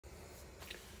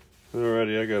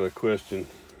Alrighty, I got a question.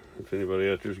 If anybody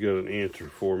out there's got an answer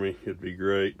for me, it'd be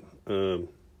great. I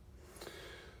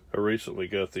recently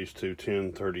got these two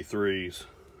 1033s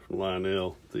from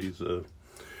Lionel. These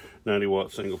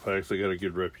 90-watt single packs. They got a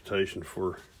good reputation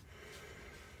for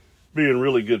being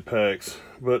really good packs.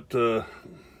 But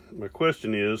my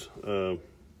question is,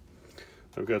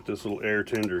 I've got this little air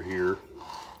tender here,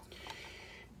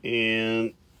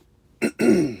 and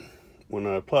when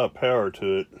I apply power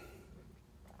to it,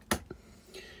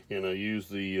 and I use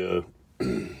the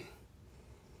little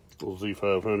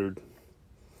Z500,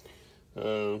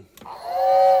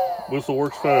 whistle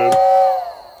works fine.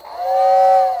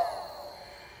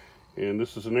 And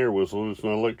this is an air whistle, it's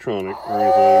not electronic or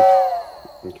anything.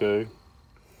 Okay.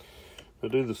 I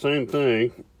do the same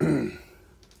thing.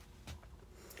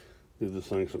 Give this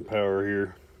thing some power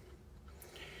here.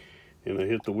 And I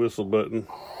hit the whistle button.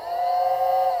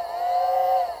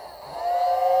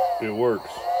 It works.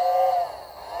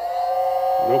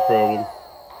 No problem.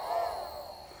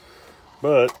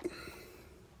 But,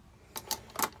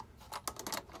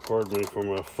 pardon me for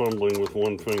my fumbling with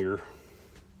one finger.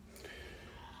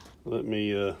 Let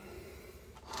me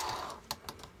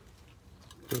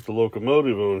put the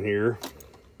locomotive on here.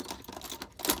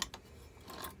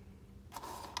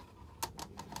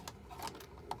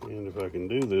 And if I can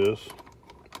do this.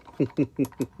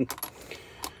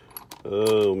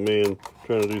 Oh man,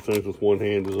 trying to do things with one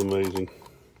hand is amazing.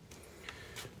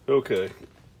 Okay,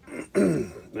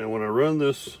 now when I run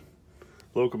this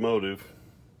locomotive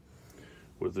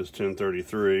with this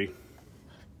 1033,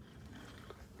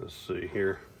 let's see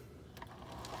here,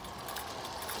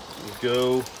 you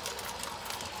go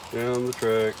down the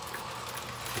track,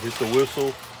 hit the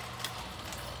whistle,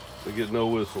 we get no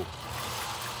whistle.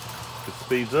 It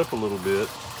speeds up a little bit,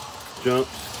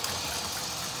 jumps,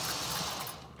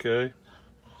 okay,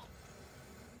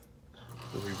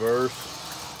 the reverse.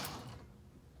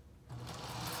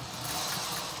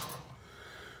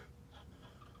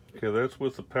 Okay, that's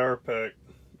with the power pack.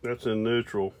 That's in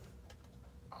neutral.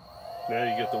 Now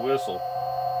you get the whistle.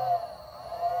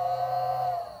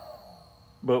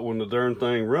 But when the darn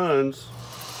thing runs,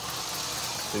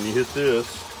 and you hit this,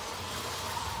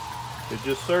 it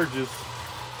just surges.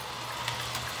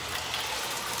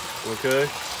 Okay?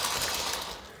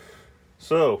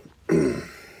 So,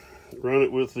 run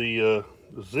it with the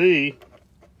Z.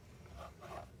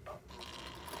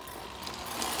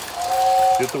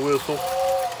 Hit the whistle.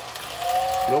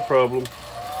 No problem.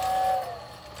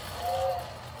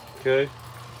 Okay.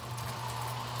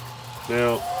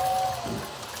 Now,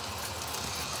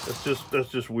 that's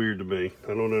just weird to me.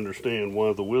 I don't understand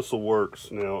why the whistle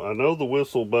works. Now, I know the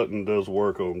whistle button does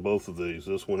work on both of these,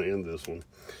 this one and this one,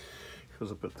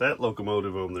 because I put that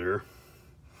locomotive on there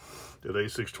at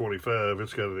A625.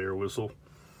 It's got an air whistle,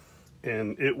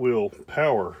 and it will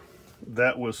power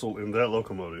that whistle in that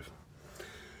locomotive,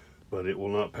 but it will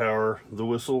not power the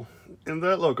whistle in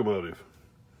that locomotive.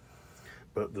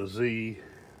 But the Z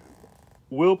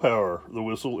will power the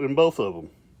whistle in both of them.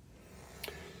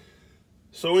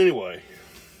 So anyway,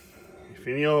 if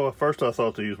any of at first I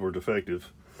thought these were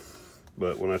defective,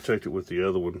 but when I checked it with the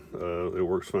other one, it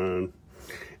works fine.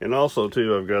 And also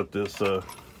too, I've got this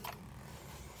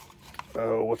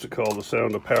what's it called, the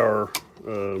Sound of Power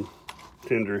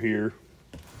tender here.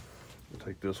 I'll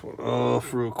take this one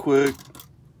off real quick.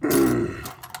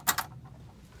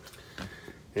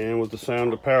 And with the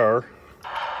Sound of Power,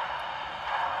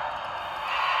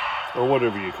 or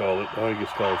whatever you call it, I think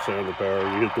it's called Sound of Power.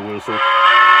 You hit the whistle,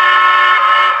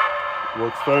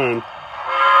 works fine.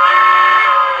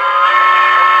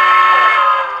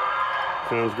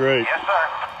 Sounds great. Yes, sir.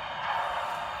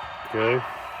 Okay.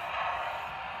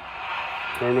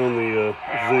 Turn on the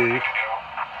Z.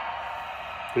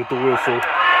 Hit the whistle.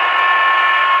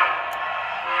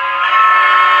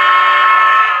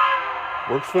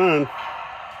 Works fine.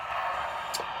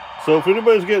 So if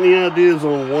anybody's got any ideas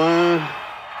on why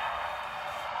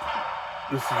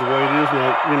this is the way it is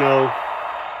now, you know,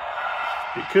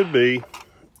 it could be,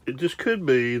 it just could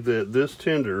be that this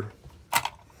tender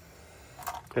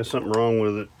has something wrong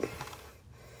with it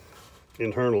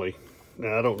internally.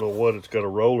 Now, I don't know what. It's got a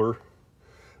roller.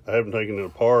 I haven't taken it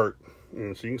apart,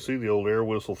 and so you can see the old air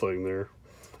whistle thing there.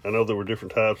 I know there were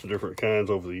different types and different kinds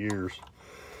over the years.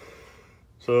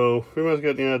 So if anybody's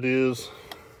got any ideas,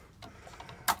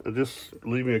 just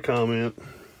leave me a comment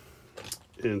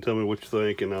and tell me what you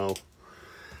think, and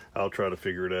I'll try to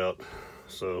figure it out.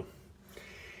 So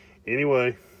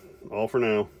anyway, all for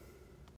now.